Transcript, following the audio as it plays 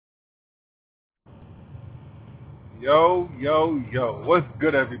Yo, yo, yo. What's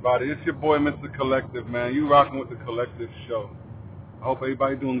good, everybody? It's your boy, Mr. Collective, man. You rocking with the Collective Show. I hope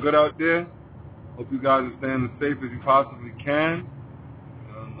everybody doing good out there. Hope you guys are staying as safe as you possibly can.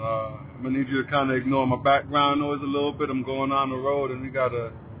 And, I'm going to need you to kind of ignore my background noise a little bit. I'm going on the road, and we got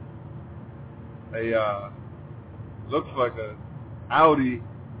looks like a Audi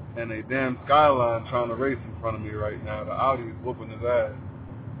and a damn Skyline trying to race in front of me right now. The Audi is whooping his ass.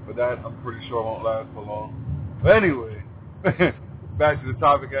 But that, I'm pretty sure, won't last for long. But anyway, back to the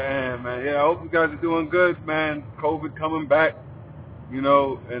topic at hand, man. Yeah, I hope you guys are doing good, man. COVID coming back, you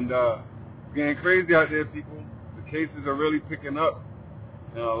know, and getting crazy out there, people. The cases are really picking up.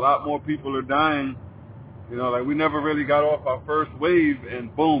 You know, a lot more people are dying. You know, like we never really got off our first wave,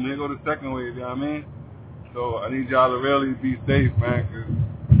 and boom, here go the second wave, you know what I mean? So I need y'all to really be safe, man,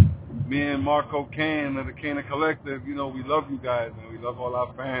 because me and Marco Kane of the Kane Collective, you know, we love you guys, and we love all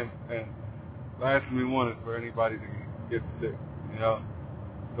our fans, and last thing we want is for anybody to get sick, you know?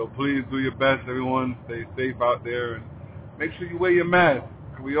 So please do your best, everyone. Stay safe out there, and make sure you wear your mask,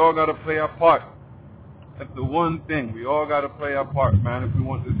 because we all got to play our part. That's the one thing. We all got to play our part, man, if we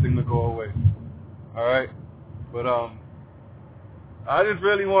want this thing to go away. All right? But I just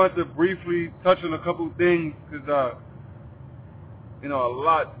really wanted to briefly touch on a couple of things, because, you know, a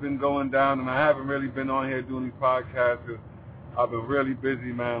lot's been going down, and I haven't really been on here doing these podcasts, because I've been really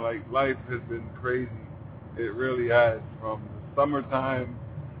busy, man. Like, life has been crazy. It really has, from the summertime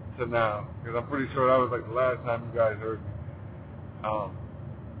to now, because I'm pretty sure that was, like, the last time you guys heard me.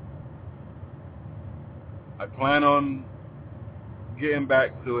 I plan on getting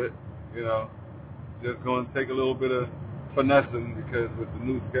back to it, you know. Just going to take a little bit of finessing, because with the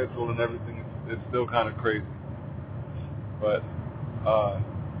new schedule and everything, it's still kind of crazy. But I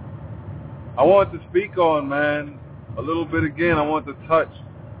wanted to speak on, man, a little bit again. I want to touch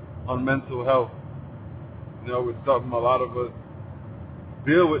on mental health. You know, it's something a lot of us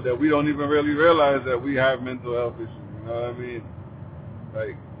deal with that we don't even really realize that we have mental health issues. You know what I mean?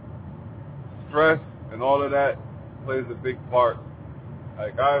 Like, stress and all of that plays a big part.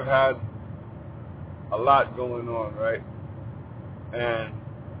 Like, I've had a lot going on, right? And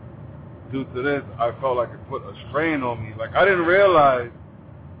due to this, I felt like it put a strain on me. Like, I didn't realize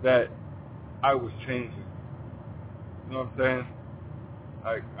that I was changing. You know what I'm saying?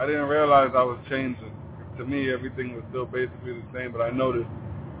 Like, I didn't realize I was changing. To me, everything was still basically the same, but I noticed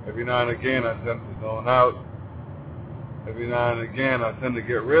every now and again I tend to zone out. Every now and again I tend to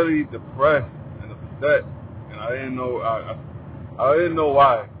get really depressed and upset, and I didn't know I didn't know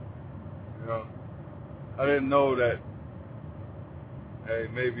why. You know, I didn't know that. Hey,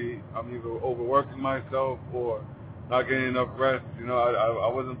 maybe I'm either overworking myself or not getting enough rest. You know, I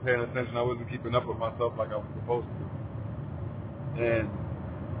wasn't paying attention. I wasn't keeping up with myself like I was supposed to. And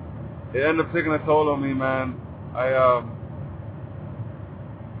it ended up taking a toll on me, man. I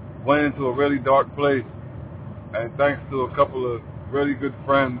went into a really dark place. And thanks to a couple of really good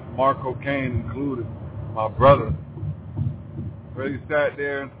friends, Marco Kane included, my brother, really sat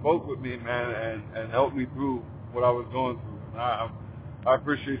there and spoke with me, man, and helped me through what I was going through. And I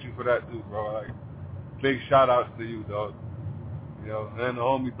appreciate you for that too, bro. Like, big shout outs to you, dog. You know, and the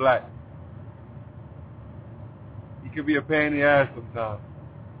homie Black. He can be a pain in the ass sometimes,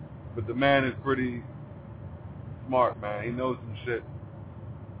 but the man is pretty smart, man. He knows some shit.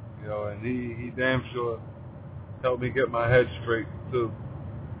 You know, and he damn sure helped me get my head straight too.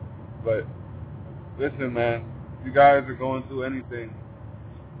 But listen, man, if you guys are going through anything,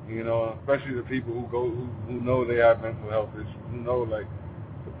 you know, especially the people who know they have mental health issues, who know like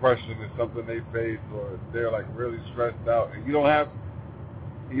depression is something they face, or they're like really stressed out, and you don't have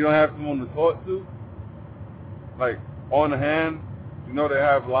someone to talk to, like on hand, you know, they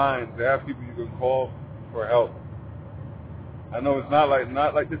have lines, they have people you can call for help. I know it's not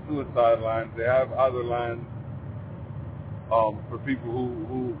like the suicide lines. They have other lines for people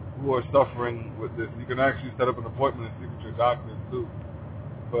who are suffering with this. You can actually set up an appointment and see with your doctor too.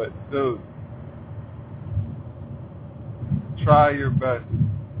 But dude, try your best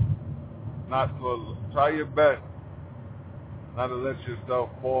not to let yourself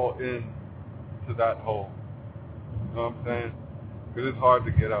fall into that hole. You know what I'm saying? Because it's hard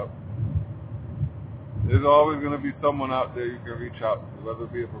to get out. There's always going to be someone out there you can reach out to, whether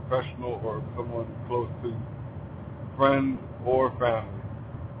it be a professional or someone close to you, friends or family.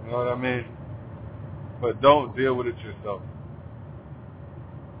 You know what I mean? But don't deal with it yourself.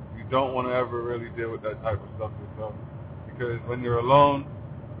 You don't want to ever really deal with that type of stuff yourself. Because when you're alone,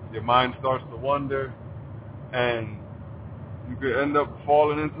 your mind starts to wander, and you could end up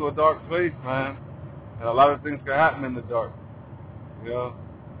falling into a dark place, man. And a lot of things can happen in the dark. You know?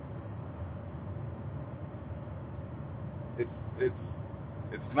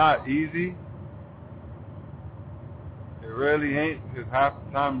 it's not easy. It really ain't, because half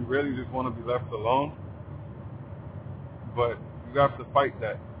the time you really just want to be left alone. But you have to fight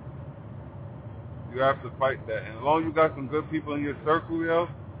that. You have to fight that. And as long as you got some good people in your circle, yo,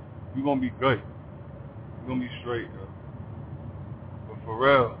 you're going to be good. You're going to be straight, yo. But for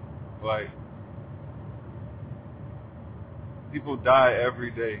real, like, people die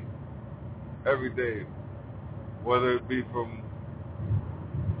every day. Every day. Whether it be from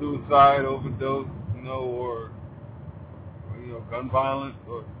suicide, overdose, or gun violence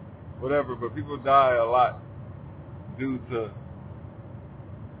or whatever. But people die a lot due to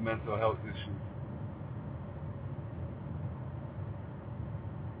mental health issues.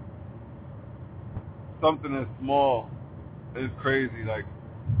 Something as small is crazy. Like,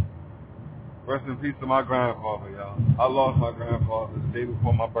 rest in peace to my grandfather, y'all. I lost my grandfather the day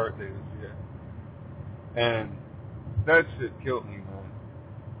before my birthday this year. And that shit killed me,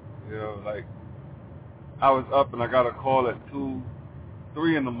 man. Like, I was up and I got a call at 2,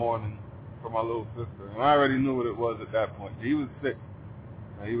 3 in the morning from my little sister. And I already knew what it was at that point. He was sick.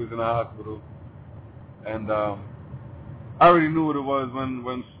 He was in the hospital. And I already knew what it was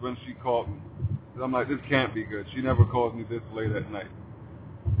when she called me. I'm like, this can't be good. She never calls me this late at night.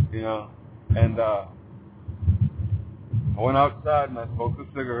 And I went outside and I smoked a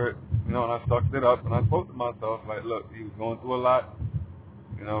cigarette, and I sucked it up, and I spoke to myself, like, look, he was going through a lot.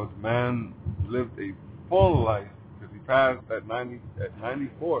 The man lived a full life, because he passed at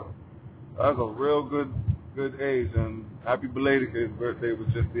 94. That was a real good age, and happy belated, his birthday was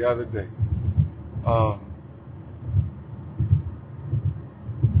just the other day.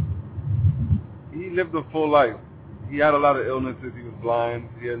 He lived a full life. He had a lot of illnesses. He was blind.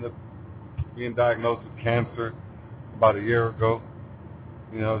 He ended up being diagnosed with cancer about a year ago.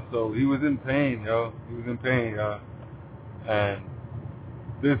 So he was in pain, yo. He was in pain, yo. And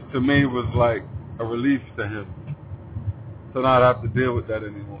this, to me, was like a relief to him to not have to deal with that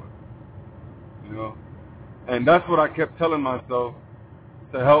anymore. And that's what I kept telling myself,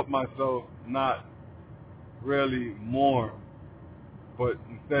 to help myself not really mourn, but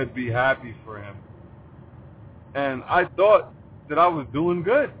instead be happy for him. And I thought that I was doing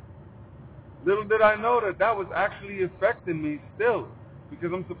good. Little did I know that was actually affecting me still,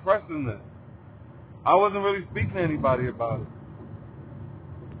 because I'm suppressing this. I wasn't really speaking to anybody about it.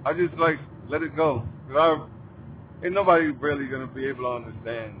 I just let it go. Because ain't nobody really going to be able to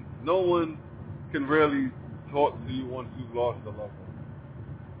understand. No one can really talk to you once you've lost a loved one.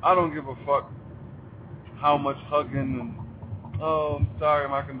 I don't give a fuck how much hugging and, I'm sorry,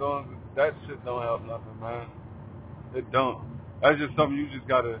 my condolences. That shit don't help nothing, man. It don't. That's just something you just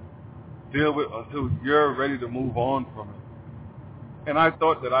got to deal with until you're ready to move on from it. And I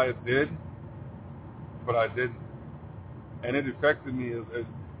thought that I did, but I didn't. And it affected me,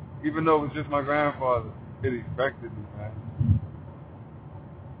 even though it was just my grandfather, it affected me, man.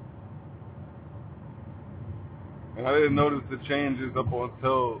 And I didn't notice the changes up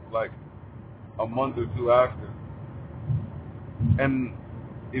until a month or two after. And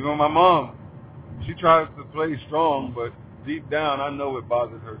even my mom, she tries to play strong, but deep down I know it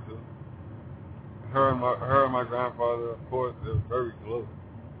bothered her too. Her and my grandfather, of course, they're very close.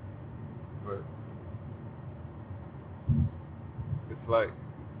 But it's like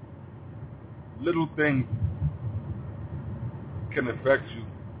little things can affect you,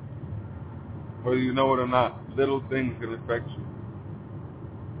 whether you know it or not. Little things can affect you,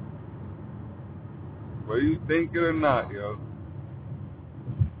 whether you think it or not, yo.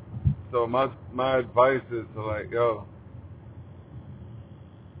 So my advice is to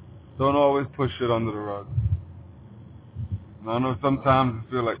don't always push it under the rug. And I know sometimes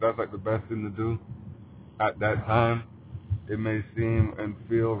you feel like that's the best thing to do at that time. It may seem and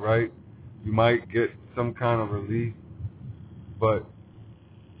feel right. You might get some kind of relief, but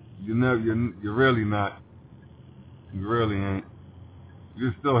you're really not. You really ain't.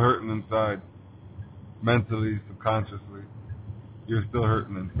 You're still hurting inside, mentally, subconsciously. You're still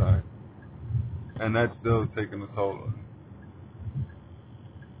hurting inside, and that's still taking a toll on you.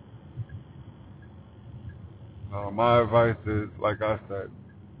 My advice is, like I said,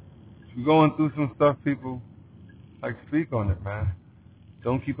 if you're going through some stuff, people, speak on it, man.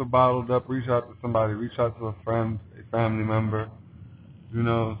 Don't keep it bottled up. Reach out to somebody. Reach out to a friend, a family member,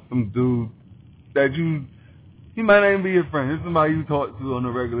 some dude that he might not even be your friend. It's somebody you talk to on the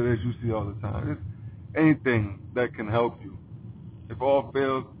regular that you see all the time. It's anything that can help you. If all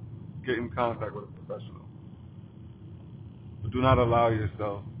fails, get in contact with a professional. But do not allow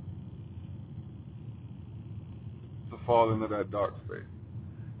yourself to fall into that dark space.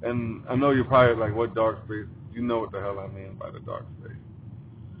 And I know you're probably like, what dark space? You know what the hell I mean by the dark space.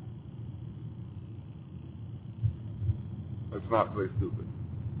 Let's not play stupid.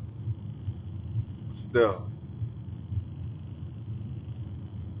 Still,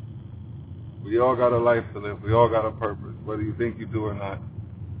 we all got a life to live. We all got a purpose, whether you think you do or not.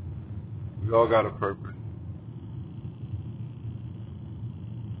 We all got a purpose.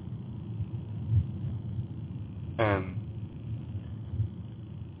 And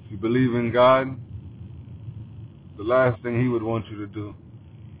if you believe in God, the last thing He would want you to do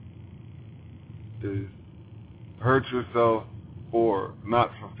is hurt yourself or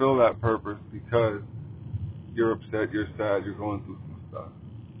not fulfill that purpose because you're upset, you're sad, you're going through some stuff.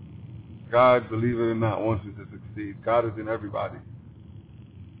 God, believe it or not, wants you to succeed. God is in everybody.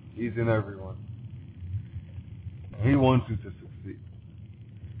 He's in everyone. He wants you to succeed.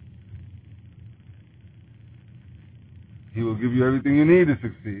 He will give you everything you need to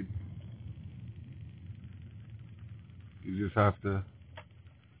succeed. You just have to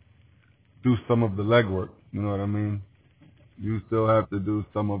do some of the legwork. You know what I mean? You still have to do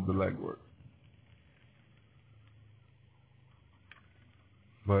some of the legwork.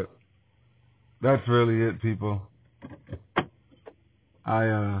 But that's really it, people.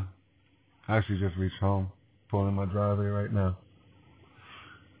 I actually just reached home, pulling in my driveway right now.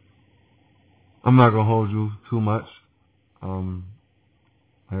 I'm not gonna hold you too much.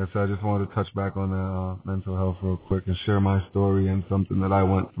 Like I said, I just wanted to touch back on mental health real quick and share my story and something that I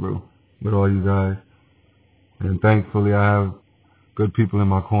went through with all you guys. And thankfully, I have good people in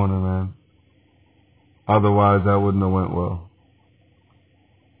my corner, man. Otherwise, that wouldn't have went well.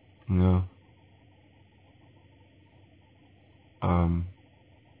 You know.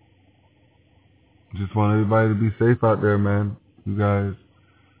 Just want everybody to be safe out there, man. You guys,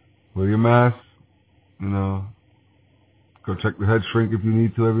 wear your mask. You know, go check the head shrink if you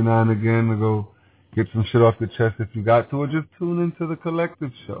need to every now and again, to go get some shit off the chest if you got to, or just tune into the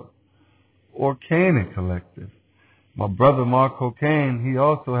Collective show or Kanan Collective. My brother Marco Kane, he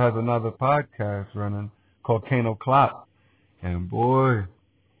also has another podcast running called Kane O'Clock, and boy,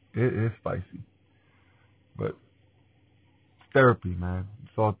 it is spicy. But it's therapy, man.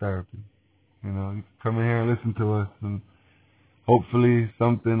 It's all therapy. You know, you can come in here and listen to us, and hopefully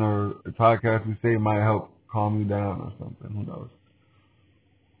something or a podcast we say might help calm you down or something. Who knows?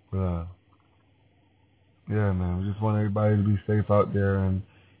 But yeah, man, we just want everybody to be safe out there and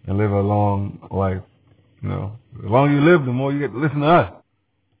live a long life. You know, the longer you live, the more you get to listen to us.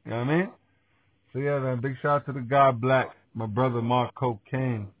 You know what I mean? So yeah, man, big shout out to the guy Black, my brother Marco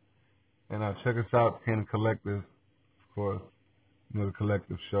Kane, and check us out, Kane Collective, of course. You know, the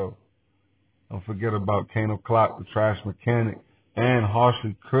Collective show. Don't forget about Kane O'Clock, the Trash Mechanic, and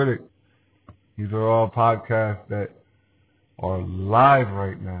Harshly Critic. These are all podcasts that are live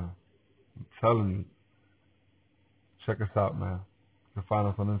right now. I'm telling you. Check us out, man. You can find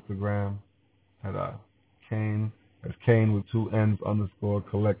us on Instagram at Kane. That's Kane with 2 N's _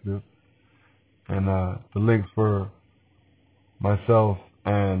 collective. And the links for myself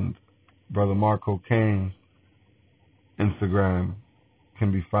and Brother Marco Kane's Instagram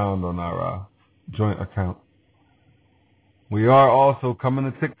can be found on our joint account. We are also coming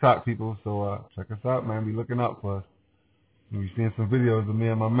to TikTok, people, so check us out, man. Be looking out for us. You'll be seeing some videos of me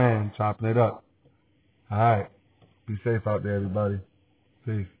and my man chopping it up. All right. Be safe out there, everybody.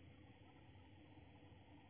 Peace.